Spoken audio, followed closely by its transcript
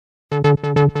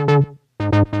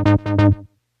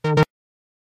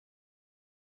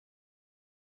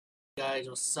guys,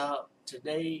 what's up?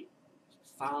 Today,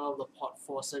 final of the part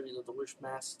 4 series of the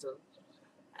Wishmaster,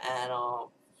 and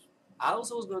I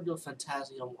also was gonna do a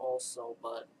Fantasium also,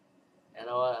 but you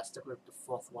know what? I stuck with the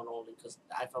fourth one only because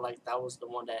I felt like that was the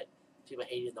one that people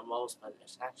hated the most, but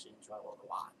it's actually enjoyable to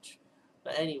watch.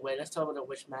 But anyway, let's talk about the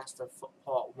Wishmaster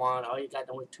part 1. Oh, you got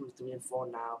only 2, 3, and 4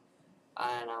 now,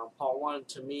 and part 1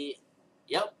 to me,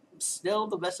 yep, still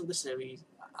the best of the series.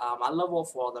 I love all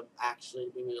 4 of them actually.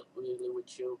 To be really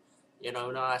with you. You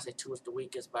know, I say 2 is the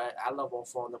weakest, but I love all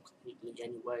 4 of them completely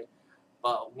anyway.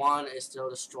 But 1 is still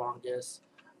the strongest.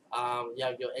 You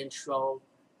have your intro.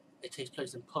 It takes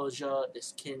place in Persia.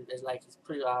 This king is like it's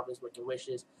pretty obvious making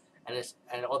wishes,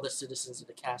 and all the citizens of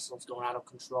the castle is going out of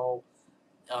control.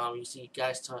 You see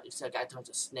you see a guy turn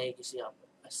to a snake. You see a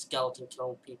skeleton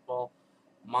killing people.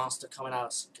 Monster coming out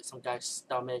of some guy's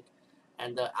stomach,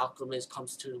 and the alchemist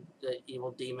comes to the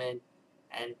evil demon,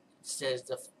 and says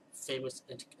the famous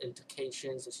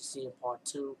incantations that you see in part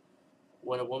 2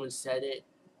 when a woman said it,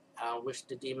 wished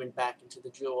the demon back into the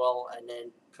jewel, and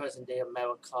then present day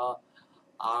America.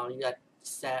 You got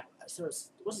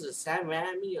what's it, Sam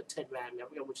Raimi or Ted Raimi? I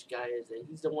forget which guy is it.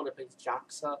 He's the one that plays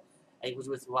Joxa, and he was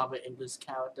with Robert Englund's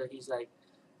character. He's like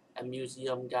a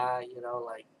museum guy,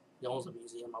 like he owns a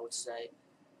museum, I would say,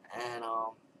 and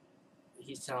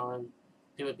he's telling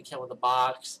people to be careful with the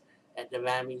box. And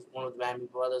one of the Ramy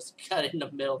brothers, got in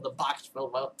the middle. The box fell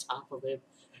right on top of him.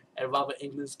 And Robert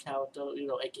Englund's character,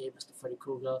 aka Mr. Freddy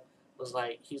Krueger, was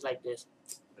like, he's like this.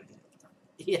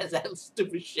 He has that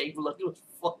stupid shape look. It was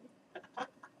funny.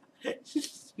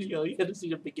 You got to see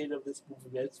the beginning of this movie,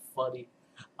 man. It's funny.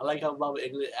 I like how Robert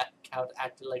Englund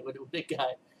acted like when the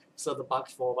guy saw the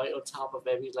box fall right on top of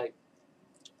him. He's like,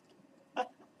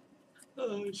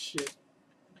 oh shit.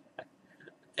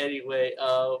 Anyway,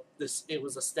 it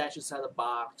was a statue inside the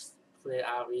box. Pretty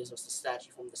obvious. It was the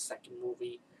statue from the second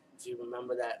movie. If you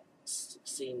remember that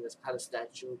scene, this how the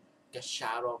statue gets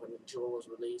shot off and the jewel was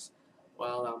released.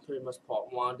 Well, pretty much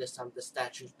part 1. This time the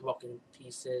statue's broken in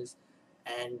pieces,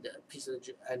 and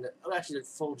actually the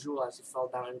full jewel actually fell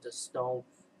down into stone.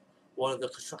 One of the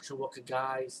construction worker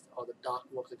guys, or the dock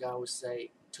worker guy, would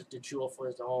say, took the jewel for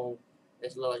his own.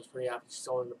 It's like pretty obvious. He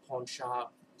sold in the pawn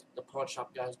shop. The pawn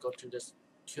shop guys go to this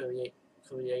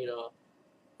creator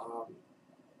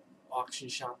auction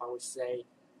shop, I would say,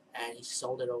 and he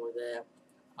sold it over there.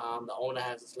 The owner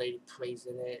has this lady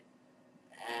praising it,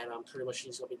 and I'm pretty much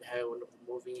she's gonna be the heroine of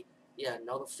the movie. Yeah,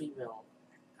 another female.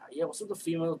 What's with the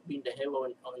female being the hero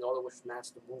in all the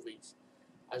Wishmaster movies?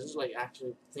 I just like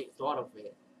actually thought of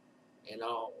it.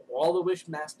 All the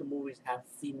Wishmaster movies have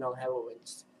female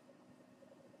heroines.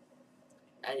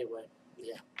 Anyway,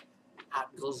 yeah.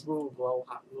 Hot Girls Rule, bro.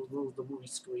 Hot Girls Rule, the movie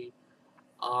screen.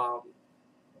 Um,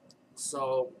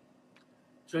 so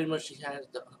pretty much she has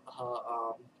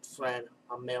her friend,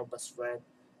 her male best friend.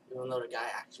 Even though the guy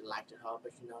actually liked her,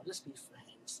 but just be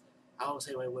friends. I always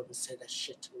hate when women say that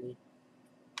shit to me.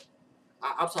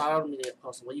 I'm sorry, I don't mean to get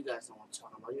personal. What you guys know what I'm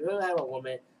talking about? You ever have a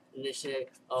woman and they say,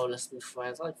 "Oh, let's be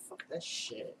friends"? I'm like, fuck that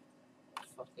shit.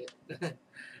 Fuck it.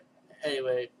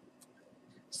 Anyway,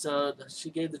 so she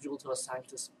gave the jewel to a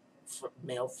scientist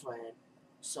male friend.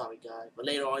 Sorry, guy, but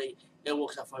later on, it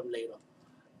works out for him later.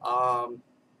 Um,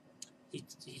 he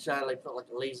tried to put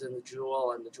a laser in the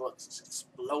jewel, and the jewel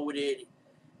exploded.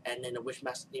 And then the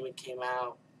Wishmaster demon came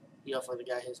out. He offered the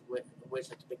guy his wish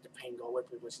to make the pain go away,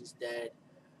 pretty much he's dead.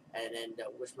 And then the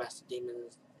Wishmaster demon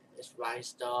is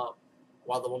rised up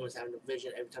while the woman's having a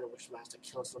vision every time the Wishmaster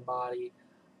kills somebody.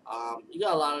 You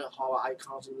got a lot of horror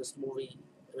icons in this movie.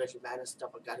 Richard Madden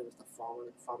stuff. A guy who was the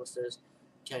pharmacist,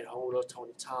 Ken Holder,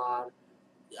 Tony Todd.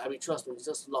 I mean, trust me,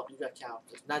 just look. You got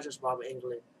characters, not just Robert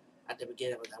Englund at the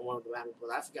beginning of that one of the Ramy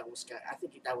brothers. I forgot which guy. I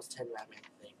think that was Ted Ramy,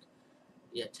 I think.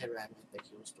 Yeah, Ted Ramy, I think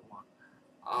he was the one.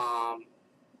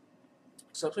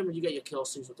 So pretty much you get your kill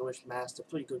scenes with the Wishmaster.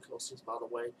 Pretty good kill scenes, by the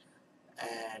way,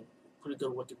 and pretty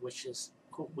good wicked wishes.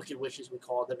 Cool wicked wishes we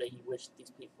call them. That he wished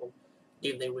these people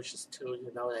gave their wishes to.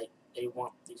 They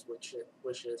want these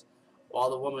wishes. While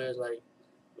the woman is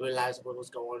realizing what was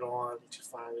going on, she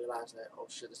finally realized that, oh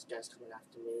shit, this guy's coming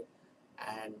after me,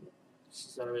 and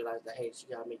she's gonna realize that, hey, she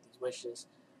gotta make these wishes.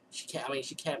 She can't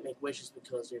make wishes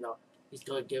because he's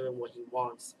gonna give him what he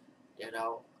wants.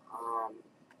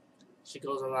 She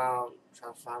goes around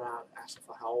trying to find out, asking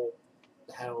for help,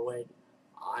 the heroine,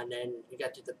 and then you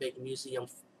got to the big museum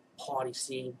party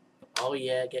scene. Oh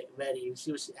yeah, get ready. You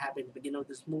see what happened at the beginning of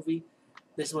this movie?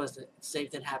 This was the same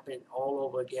thing happened all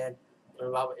over again with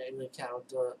Robert Englund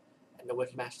character and the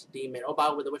Wishmaster demon. Oh, by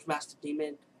the way, the Wishmaster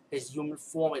demon, his human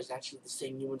form is actually the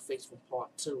same human face from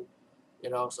part 2.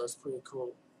 So it's pretty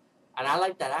cool. And I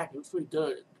like that actor. It was pretty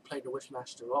good. played the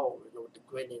Wishmaster role, with the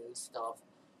grinning and stuff.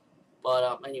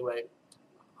 But anyway,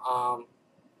 um,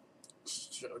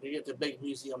 so you get the big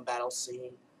museum battle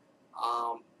scene.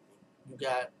 Um, you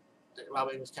got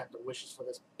Robert Englund's character wishes for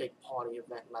this big party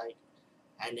event, like,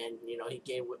 and then he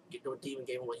the demon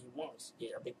gave him what he wants. He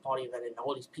had a big party event, and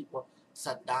all these people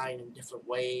start dying in different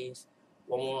ways.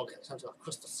 One woman comes to a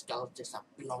crystal skeleton start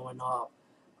blowing up.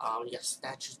 You got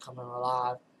statues coming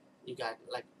alive. You got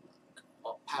like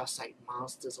parasite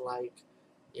monsters, like,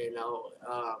 you know.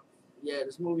 Yeah,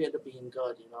 this movie ended up being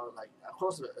good. Like, of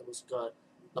course it was good.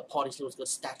 The party scene was good.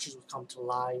 Statues would come to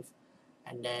life,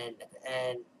 and then at the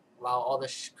end, while all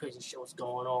this crazy shit was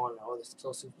going on, and all this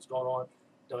kill scene was going on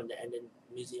during the ending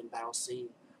museum battle scene,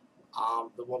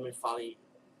 the woman finally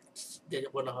did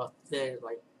one of her things,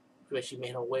 like where she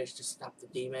made her wish to stop the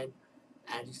demon,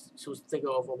 and she was thinking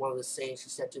over one of the sayings she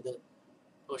said to the.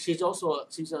 Well, she's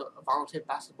a volunteer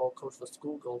basketball coach for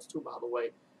schoolgirls too, by the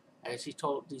way, and she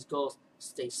told these girls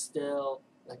stay still,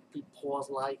 like be pause,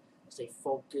 like stay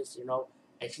focused,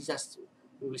 and she just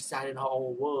reciting her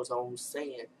own words, her own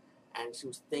saying, and she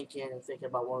was thinking and thinking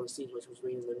about one of the scenes where she was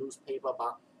reading the newspaper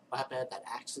about what happened at that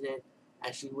accident,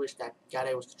 and she wished that guy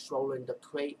that was controlling the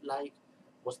crate, like,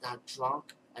 was not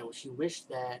drunk, and she wished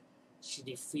that she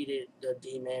defeated the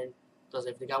demon, because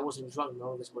if the guy wasn't drunk,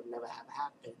 none of this would never have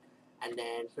happened. And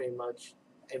then pretty much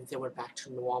everything went back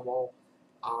to normal.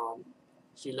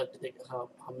 She looked at her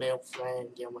male friend,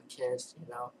 gave him a kiss,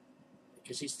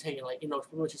 because she's taking, like,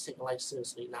 pretty much she's taking life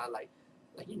seriously, not like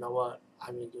you know what,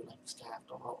 I really do like this guy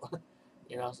after all.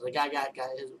 So the guy got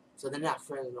his, so they're not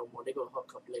friends no more. They go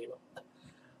hook up later.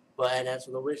 But and as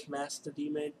for the Wishmaster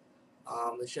demon,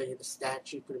 they show you the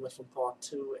statue pretty much from part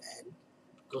 2, and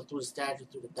go through the statue,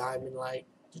 through the diamond light,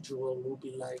 the jewel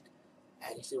ruby light,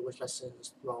 and you see the Wishmaster in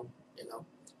his throne.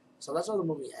 So that's how the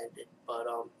movie ended. But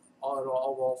all in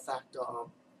all, overall factor,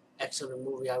 excellent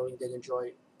movie. I really did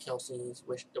enjoy kill scenes,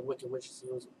 the Wicked Witch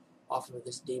scenes off of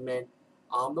this demon.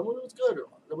 The movie was good.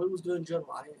 The movie was good in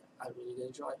general. I really did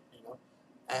enjoy it.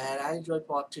 And I enjoyed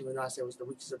part 2, and I said it was the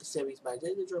weakest of the series, but I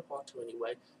did enjoy part 2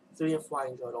 anyway. 3 and 4 I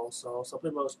enjoyed also. So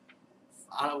pretty much,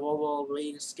 on a overall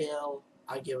rating scale,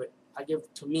 I give it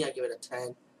a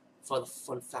 10 for the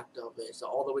fun factor of it. So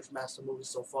all the Wishmaster movies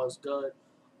so far is good.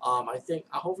 I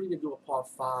hopefully they do a part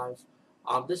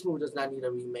 5. This movie does not need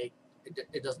a remake.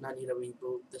 It does not need a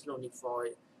reboot. There's no need for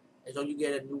it. As long as you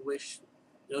get a new wish,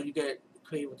 you get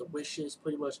created with the wishes,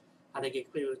 pretty much how they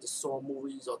get created with the Saw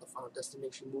movies or the Final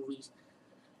Destination movies.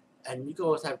 And you can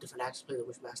always have different actors play the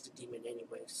Wishmaster Demon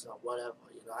anyway, so whatever.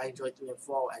 I enjoyed 3 and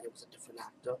 4, and it was a different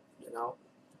actor.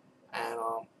 And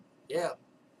yeah,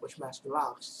 Wishmaster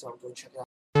rocks. So go check it out.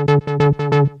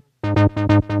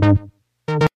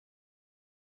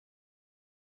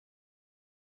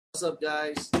 What's up,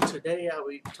 guys? Today I'll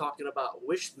be talking about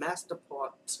Wishmaster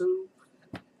Part 2.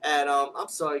 And I'm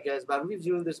sorry, guys, but I'm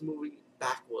reviewing this movie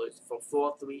backwards from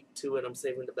 4, 3, 2, and I'm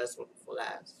saving the best one for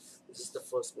last. This is the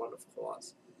first one, of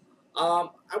course. I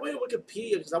went to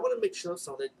Wikipedia because I want to make sure of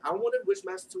something. I wondered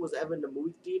Wishmaster 2 was ever in the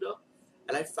movie theater,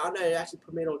 and I found out it actually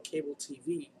premiered on cable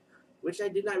TV, which I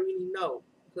did not really know.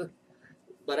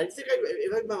 But I think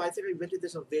if I remember, I think I rented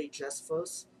this on VHS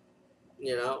first,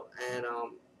 and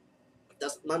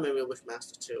that's my memory of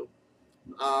Wishmaster 2.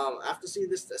 After seeing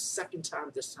this the second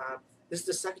time, this is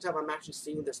the second time I'm actually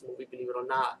seeing this movie, believe it or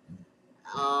not.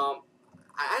 I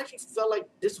actually felt like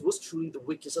this was truly the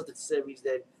weakest of the series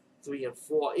than 3 and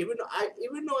 4. Even though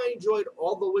I enjoyed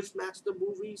all the Wishmaster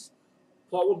movies,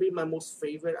 Part would be my most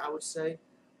favorite, I would say.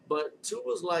 But 2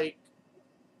 was like,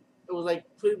 it was like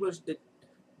pretty much the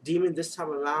demon this time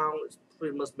around is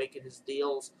pretty much making his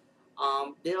deals.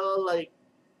 They are like,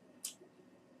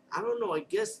 I don't know, I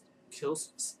guess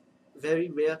kills, very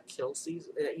rare kill scenes.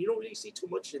 You don't really see too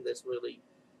much in this, really.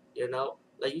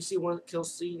 Like you see one kill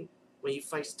scene when he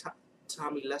fights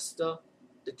Tommy Lester,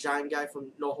 the giant guy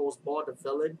from No Holds Barred, the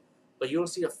villain. But you don't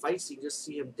see the fight scene, you just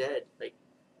see him dead,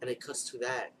 and it cuts to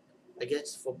that. I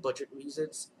guess for budget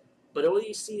reasons. But all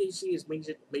you see is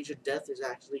major death is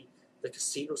actually the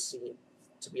casino scene,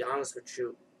 to be honest with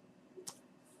you.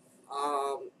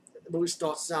 The movie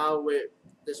starts out with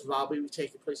this robbery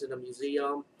taking place in a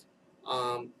museum.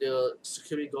 The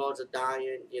security guards are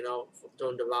dying,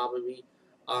 during the robbery.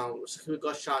 Security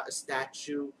guard shot a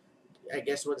statue. I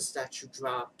guess when the statue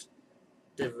dropped,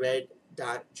 the red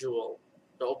dot jewel,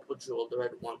 the opal jewel, the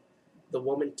red one. The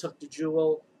woman took the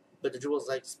jewel, but the jewel's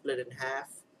like split in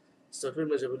half. So pretty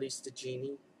much it released the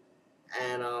genie.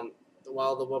 And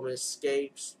while the woman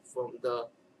escapes from the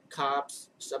cops,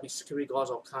 security guards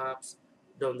or cops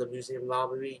during the museum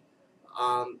robbery,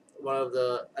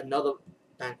 another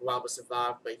bank robber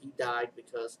survived, but he died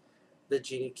because the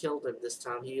genie killed him this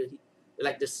time. He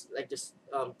like this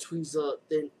tweezer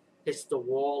thing hits the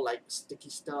wall like sticky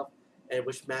stuff, and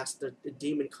Wishmaster the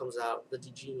demon comes out, the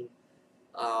genie.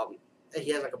 And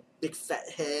he has like a big fat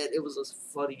head. It was just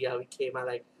funny how he came out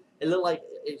like it looked like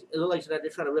they're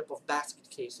trying to rip off Basket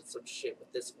Case and some shit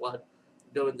with this one,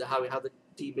 knowing how the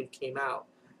demon came out.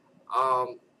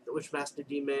 The Wishmaster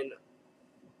demon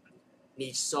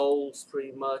needs souls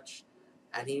pretty much,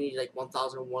 and he needs like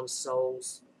 1,001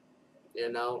 souls,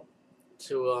 you know,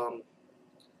 to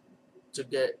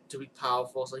to be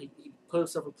powerful. So he put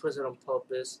himself in prison on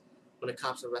purpose when the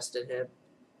cops arrested him.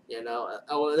 You know,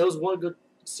 there was one good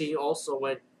scene also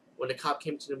when the cop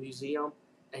came to the museum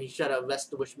and he tried to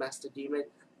arrest the Wishmaster demon,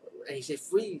 and he said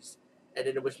freeze, and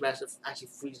then the Wishmaster actually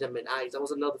frees him in ice. That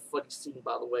was another funny scene,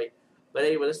 by the way. But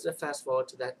anyway, let's just fast forward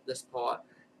to this part.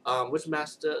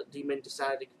 Wishmaster demon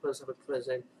decided to put himself in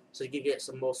prison so he could get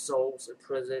some more souls in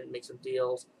prison, make some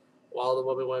deals, while the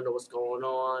woman wanted to know what's going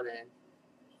on and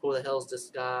who the hell's this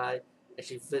guy. And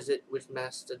she visit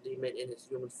Wishmaster demon in his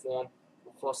human form,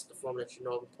 of course the form that you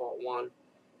know in part one.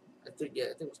 I think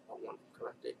it was part one,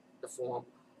 correctly, the form.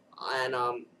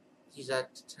 And he's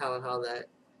telling her that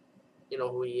you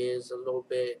know who he is a little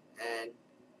bit, and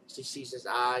she sees his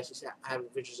eyes. She said, "I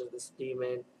have visions of this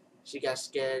demon." She got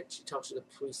scared. She talks to the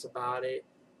priest about it,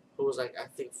 who was like I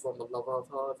think former lover of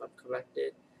her, if I'm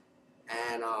corrected.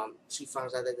 And she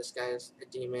finds out that this guy is a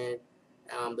demon.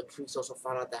 The priest also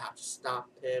found out they have to stop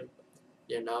him.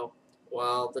 You know,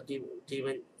 while the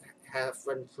demon had a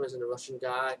friend in prison, a Russian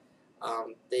guy.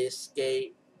 They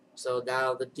escape. So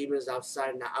now the demon is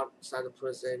outside the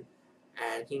prison,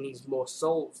 and he needs more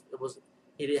souls.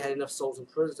 He didn't have enough souls in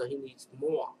prison, so he needs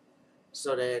more.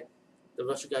 So that the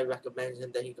Russian guy recommends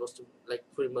him that he goes to like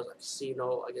pretty much a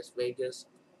casino, I guess Vegas,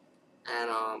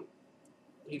 and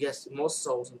he gets more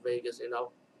souls in Vegas, you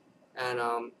know, and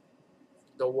and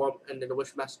then the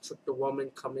Wishmaster took the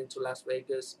woman coming to Las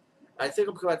Vegas. I think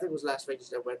it was Las Vegas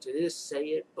they went to. They didn't say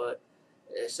it, but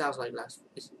it sounds like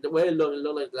the way it looked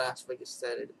like Las Vegas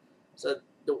said it. So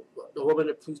the woman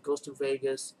the priest goes to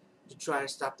Vegas to try and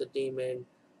stop the demon.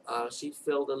 She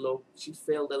failed a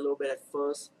little bit at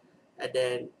first, and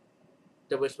then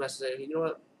the Wishmaster said, "You know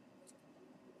what?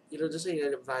 You know, this ain't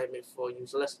an environment for you.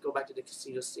 So let's go back to the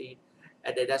casino scene."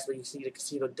 And then that's when you see the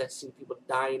casino death scene, people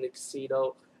dying in the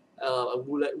casino. A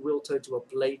wheel turned to a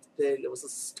blade thing. It was so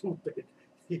stupid,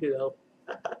 you know.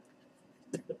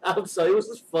 I'm sorry, it was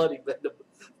just funny, man.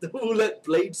 The roulette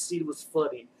blade scene was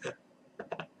funny.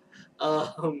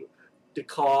 um, the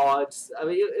cards. I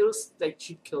mean, it was like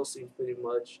cheap kill scenes pretty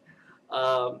much.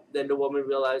 Then the woman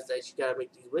realized that she gotta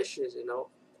make these wishes, you know.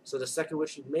 So the second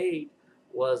wish she made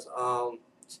was the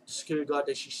security guard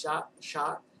that she shot.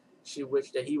 She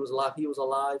wished that he was alive. He was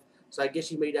alive. So I guess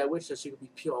she made that wish so she could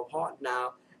be pure of heart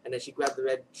now. And then she grabbed the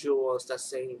red jewel and started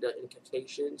saying the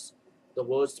incantations, the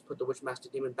words to put the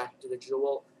Wishmaster demon back into the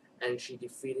jewel. And she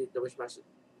defeated the Wishmaster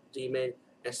demon,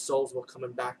 and souls were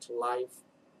coming back to life.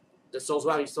 The souls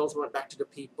went back to the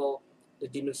people. The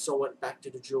demon's soul went back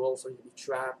to the jewel, so he could be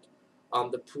trapped.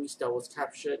 The priest that was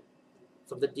captured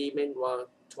from the demon while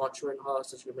torturing her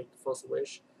so she could make the first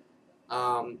wish.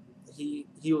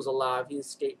 He was alive. He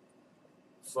escaped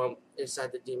from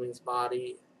inside the demon's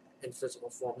body in physical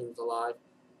form. He was alive,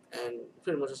 and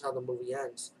pretty much that's how the movie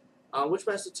ends.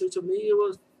 Wishmaster 2 to me it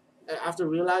was after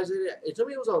realizing it to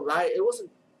me it was alright. It wasn't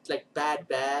like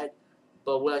bad,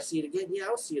 but will I see it again? Yeah,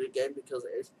 I'll see it again because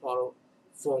it's part of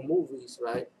 4 movies,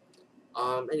 right?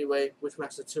 Anyway,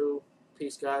 Wishmaster 2,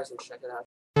 peace guys, and check it out.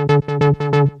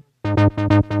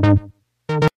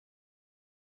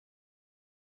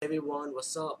 Hey everyone,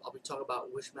 what's up? I'll be talking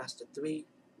about Wishmaster 3,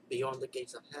 Beyond the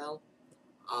Gates of Hell.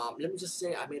 Let me just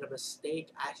say I made a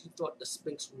mistake. I actually thought the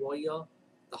Sphinx Warrior,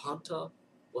 the Hunter,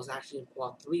 was actually in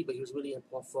part 3, but he was really in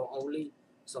part 4 only.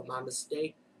 So my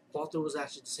mistake. Part 3 was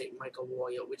actually the St. Michael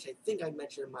Warrior, which I think I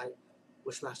mentioned in my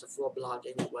Wishmaster 4 blog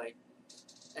anyway.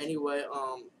 Anyway,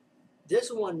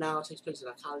 this one now takes place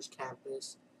on a college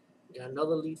campus. We got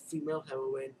another lead female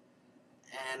heroine,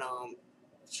 and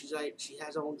she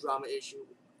has her own drama issue.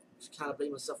 She kind of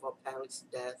blames herself for her parents'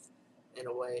 death in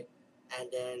a way, and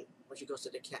then when she goes to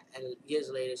the camp, and years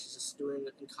later she's a student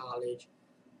in college.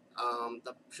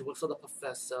 She works for the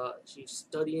professor. She's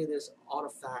studying this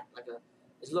artifact,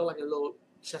 it looked like a little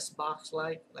chest box,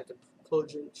 like a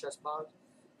Persian chest box.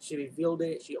 She revealed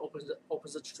it. She opens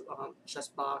the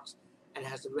chest box, and it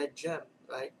has the red gem,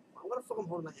 right? What the fuck I'm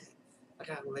holding my hand? I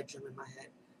got a red gem in my hand.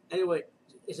 Anyway,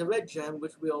 it's a red gem,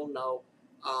 which we all know.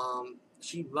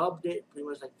 She rubbed it pretty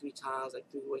much like 3 times, like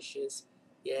 3 wishes.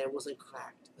 Yeah, it wasn't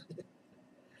cracked.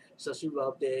 So she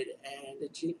rubbed it, and the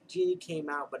genie came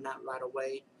out, but not right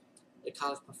away. the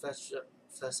college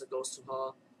professor goes to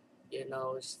her, you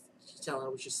know, she's telling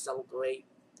her we should celebrate,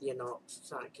 you know, she's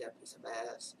trying to get a piece of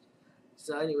ass.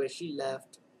 So anyway, she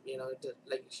left, you know,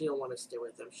 like she don't want to stay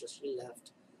with him, so she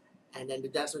left. And then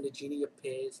that's when the genie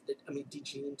appears, the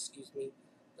genie, excuse me,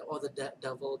 or the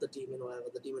devil, the demon, whatever,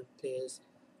 the demon appears,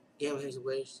 gave him his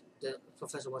wish. The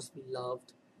professor wants to be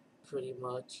loved, pretty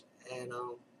much, and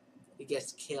he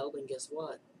gets killed, and guess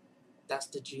what? That's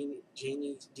the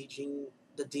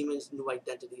demon's new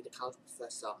identity, the college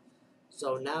professor.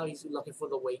 So now he's looking for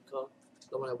the waker,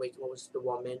 the one that wakes him, was the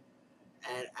woman,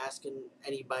 and asking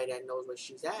anybody that knows where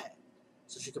she's at,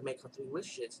 so she can make her 3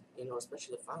 wishes. You know,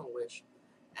 especially the final wish.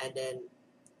 And then,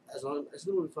 as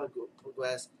the movie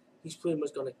progresses, he's pretty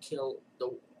much gonna kill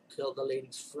the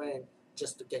lady's friend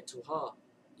just to get to her.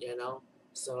 You know,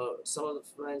 so some of the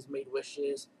friends made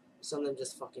wishes, some of them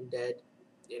just fucking dead.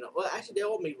 You know, well, actually, they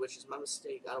all made wishes. My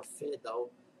mistake. I don't fear though,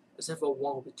 except for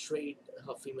one who betrayed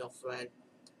her female friend.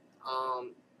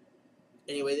 Um.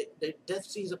 Anyway, the death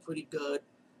scenes are pretty good.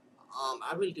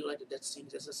 I really do like the death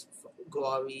scenes. It's just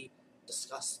gory,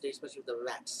 disgusting, especially with the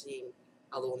rat scene.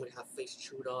 How the woman got her face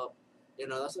chewed up. You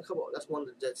know, that's one of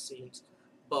the death scenes.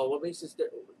 But what makes this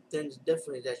things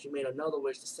different is that she made another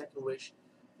wish, the second wish,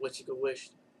 which she could wish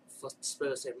for the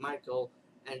spirit of Saint Michael,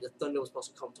 and the thunder was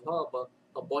supposed to come to her, but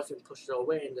her boyfriend pushed her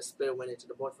away, and the spirit went into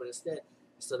the boyfriend instead.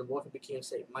 So the boyfriend became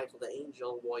Saint Michael, the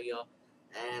angel warrior,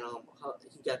 and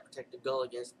he got to protect the girl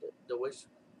against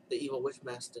the evil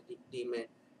wishmaster demon,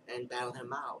 and battle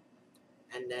him out.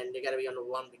 And then they gotta be on the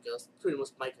run because pretty much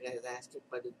Michael got his ass kicked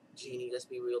by the genie. Let's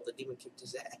be real, the demon kicked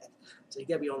his ass. So he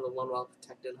gotta be on the run while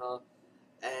protecting her.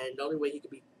 And the only way he could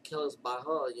be killed is by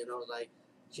her, you know, like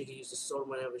she could use the sword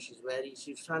whenever she's ready.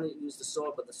 She was trying to use the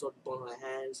sword, but the sword burned her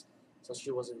hands, so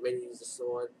she wasn't ready to use the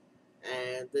sword.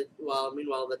 And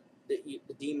meanwhile,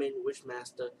 the demon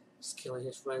wishmaster is killing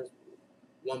his friends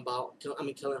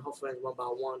killing her friends one by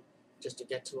one just to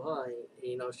get to her. And,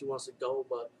 you know, she wants to go,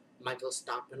 but Michael's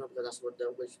stopping her because that's what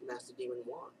the Wishmaster demon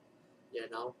want. You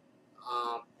know.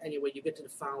 Anyway, you get to the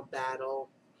final battle,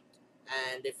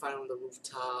 and they fight on the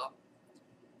rooftop,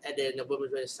 and then the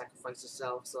woman's ready to sacrifice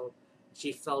herself, so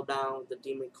she fell down. The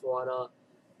demon caught her,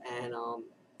 and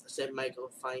said Michael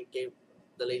finally gave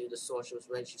the lady the sword. She was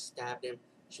ready. She stabbed him.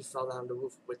 She fell down the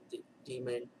roof with the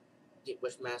demon. The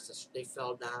Wishmaster. They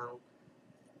fell down.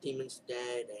 Demon's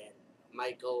dead, and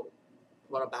Michael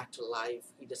brought her back to life.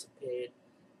 He disappeared,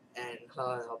 and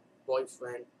her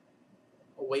boyfriend,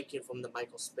 awakened from the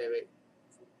Michael spirit,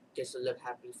 gets to live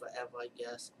happily forever, I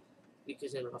guess,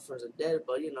 because her friends are dead,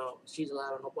 but you know she's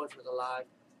alive and her boyfriend's alive,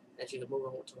 and she can move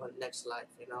on to her next life.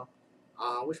 You know,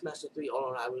 Wishmaster 3. All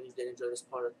in all, I really did enjoy this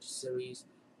part of the series.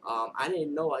 I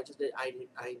didn't know. I just did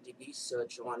IMDb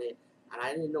search on it, and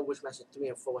I didn't know Wishmaster 3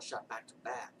 and 4 were shot back to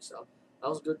back. So that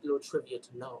was a good little trivia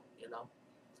to know, you know.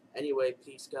 Anyway,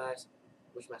 peace, guys.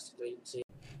 Wishmaster 3. See you.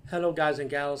 Hello, guys and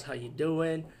gals. How you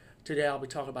doing? Today I'll be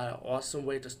talking about an awesome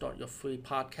way to start your free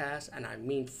podcast, and I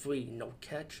mean free. No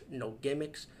catch, no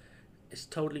gimmicks. It's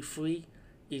totally free,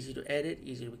 easy to edit,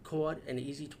 easy to record, and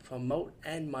easy to promote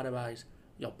and monetize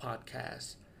your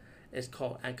podcast. It's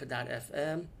called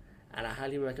Anchor.fm, and I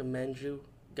highly recommend you,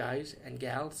 guys and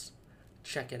gals,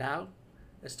 check it out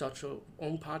and start your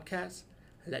own podcast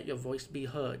and let your voice be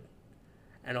heard.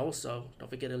 And also, don't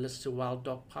forget to listen to Wild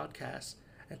Dog Podcast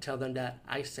and tell them that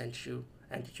I sent you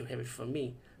and that you hear it from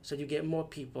me, so you get more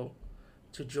people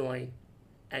to join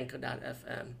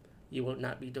Anchor.fm. You will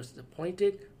not be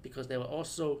disappointed because they will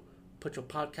also put your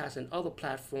podcast in other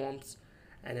platforms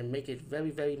and then make it very,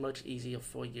 very much easier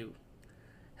for you.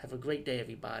 Have a great day,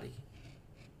 everybody.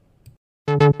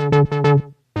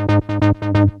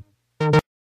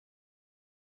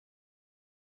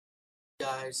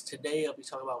 Guys, today I'll be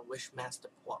talking about Wishmaster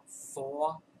Part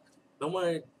 4. I want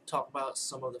to talk about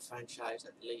some of the franchise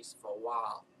at least for a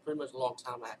while. Pretty much a long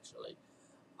time, actually.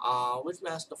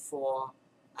 Wishmaster 4,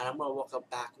 and I'm going to walk up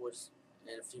backwards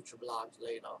in future blogs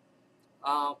later.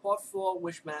 Part 4,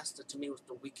 Wishmaster, to me was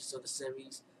the weakest of the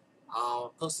series.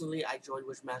 Personally, I enjoyed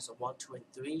Wishmaster 1, 2, and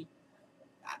 3.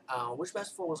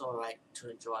 Wishmaster 4 was alright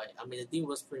to enjoy. I mean, the theme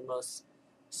was pretty much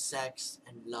sex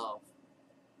and love.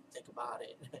 Think about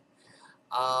it.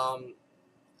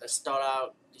 Let's start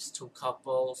out these two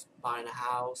couples buying a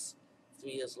house. 3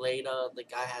 years later, the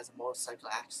guy has a motorcycle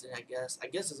accident, I guess. I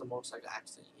guess it's a motorcycle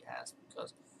accident he has,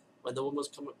 because when the woman was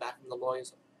coming back from the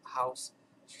lawyer's house,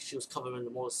 she was covered in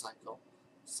the motorcycle.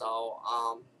 So,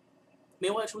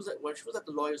 meanwhile, when she was at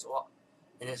the lawyer's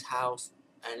in his house,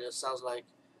 and it sounds like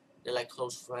they're like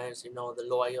close friends. You know, the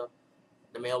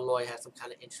male lawyer had some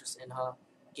kind of interest in her,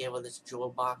 gave her this jewel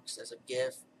box as a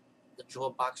gift, the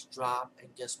jewel box dropped,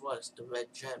 and guess what? It's the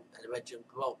red gem, and the red gem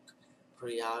broke.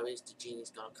 Pretty obvious the genie's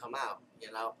gonna come out,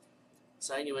 you know.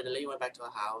 So anyway, the lady went back to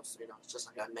her house, you know, just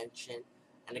like I mentioned.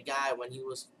 And the guy, when he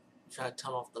was trying to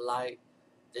turn off the light,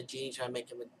 the genie tried to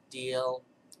make him a deal.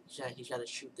 He tried to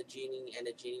shoot the genie, and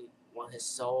the genie wanted his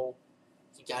soul.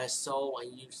 He got his soul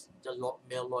and used the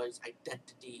male lawyer's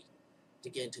identity to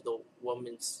get into the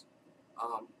woman's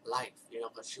life, you know,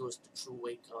 because she was the true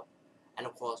waker. And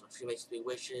of course, if she makes 3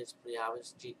 wishes, pretty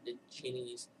obvious, the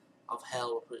genies of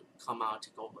hell will come out and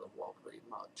take over the world pretty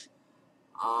much.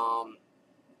 Um,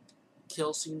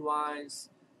 Kill scene wise,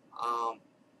 um,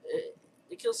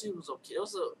 the kill scene was okay. It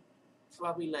was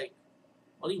probably like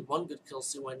only one good kill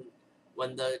scene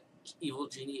when the evil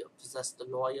genie possessed the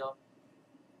lawyer.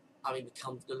 I mean,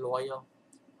 becomes the lawyer.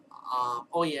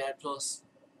 Oh yeah, plus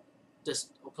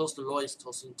the lawyer's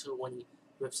kill scene too when he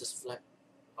rips his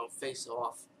face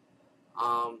off.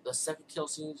 The second kill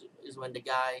scene is when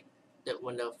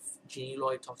when the genie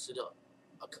lawyer talks to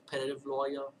a competitive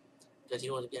lawyer because he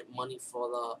wanted to get money for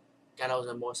the guy that was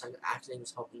in a motorcycle accident. He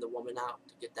was helping the woman out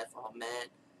to get that for her man,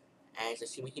 and so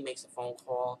he makes a phone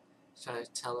call, trying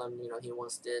to tell him, you know, he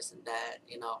wants this and that,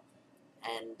 you know,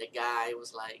 and the guy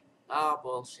was like, oh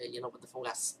bullshit, you know, but the phone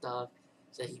got stuck.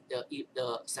 So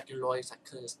the second lawyer started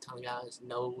cutting his tongue out, his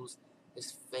nose, his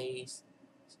face.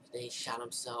 Then he shot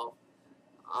himself.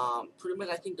 Pretty much,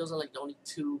 I think those are like the only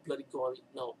two bloody gory,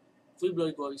 no, 3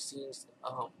 bloody gory scenes.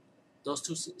 Those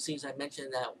two scenes I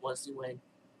mentioned. That one scene when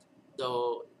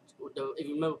if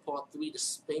you remember part 3, the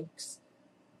Sphinx,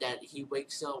 that he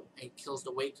wakes up and kills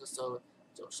the Waker, so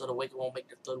the Waker won't make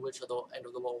the 3rd wish, or the end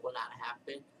of the world will not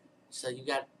happen. So you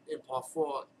got in part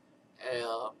 4,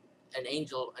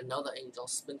 another angel,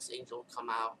 Sphinx angel, come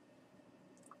out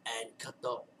and cut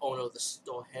the owner of the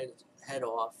store head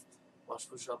off. Was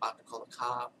for sure about to call a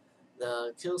cop.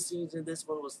 The kill scenes in this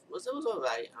one was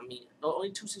alright. I mean, the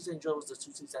only 2 scenes I enjoyed was the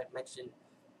 2 scenes I mentioned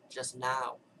just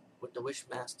now with the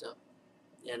Wishmaster.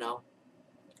 You know.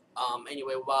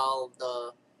 Anyway, while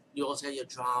you also have your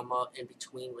drama in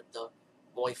between with the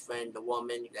boyfriend, the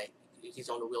woman, like he's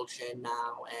on a wheelchair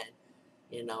now, and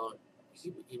you know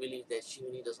he believes that she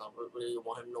really doesn't really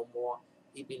want him no more.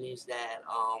 He believes that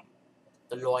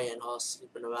the lawyer and her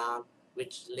sleeping around,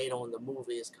 which later on in the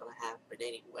movie is gonna happen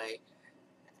anyway.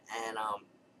 And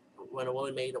when a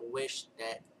woman made a wish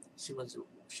that she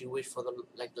wished for the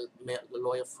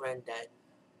lawyer friend that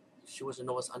she was to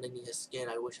know what's underneath his skin.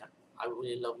 I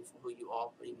really love you for who you are,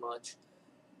 pretty much.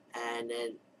 And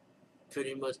then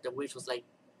pretty much the wish was like,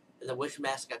 the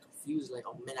Wishmaster got confused, like,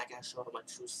 oh man, I gotta show her my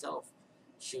true self.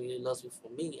 She really loves me for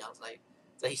me. I was like,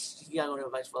 so he got no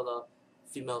advice for the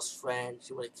female's friend.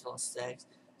 She wanted to kill her sex.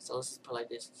 So let's just put it like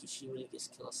this: she really gets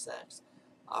killer sex.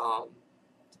 Um,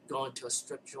 Going to a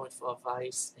strip joint for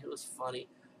advice. It was funny.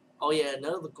 Oh yeah,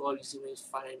 another goal you see when he's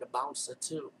fighting the bouncer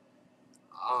too.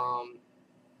 Um,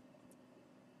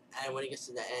 and when it gets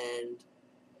to the end,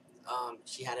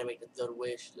 she had to make the 3rd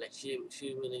wish. Like she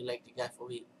really liked the guy for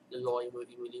the lawyer who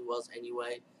he really was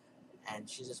anyway, and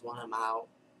she just wanted him out.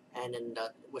 And then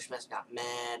the Wishmaster got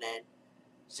mad, and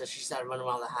so she started running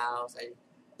around the house, and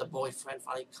the boyfriend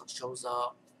finally shows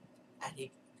up, and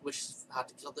he wishes how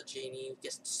to kill the genie,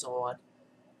 gets the sword,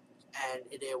 and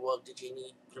it didn't work. The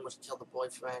genie pretty much killed the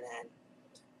boyfriend, and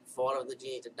for order the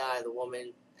genie to die, the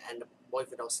woman and the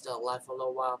boyfriend that was still alive for a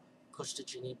little while pushed the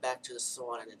genie back to the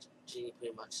sword, and the genie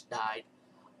pretty much died.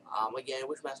 Again,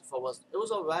 Wishmaster 4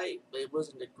 was alright, but it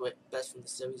wasn't the best from the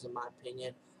series in my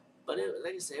opinion. But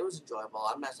like I said, it was enjoyable.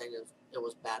 I'm not saying it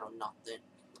was bad or nothing.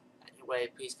 Anyway,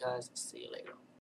 peace guys. See you later.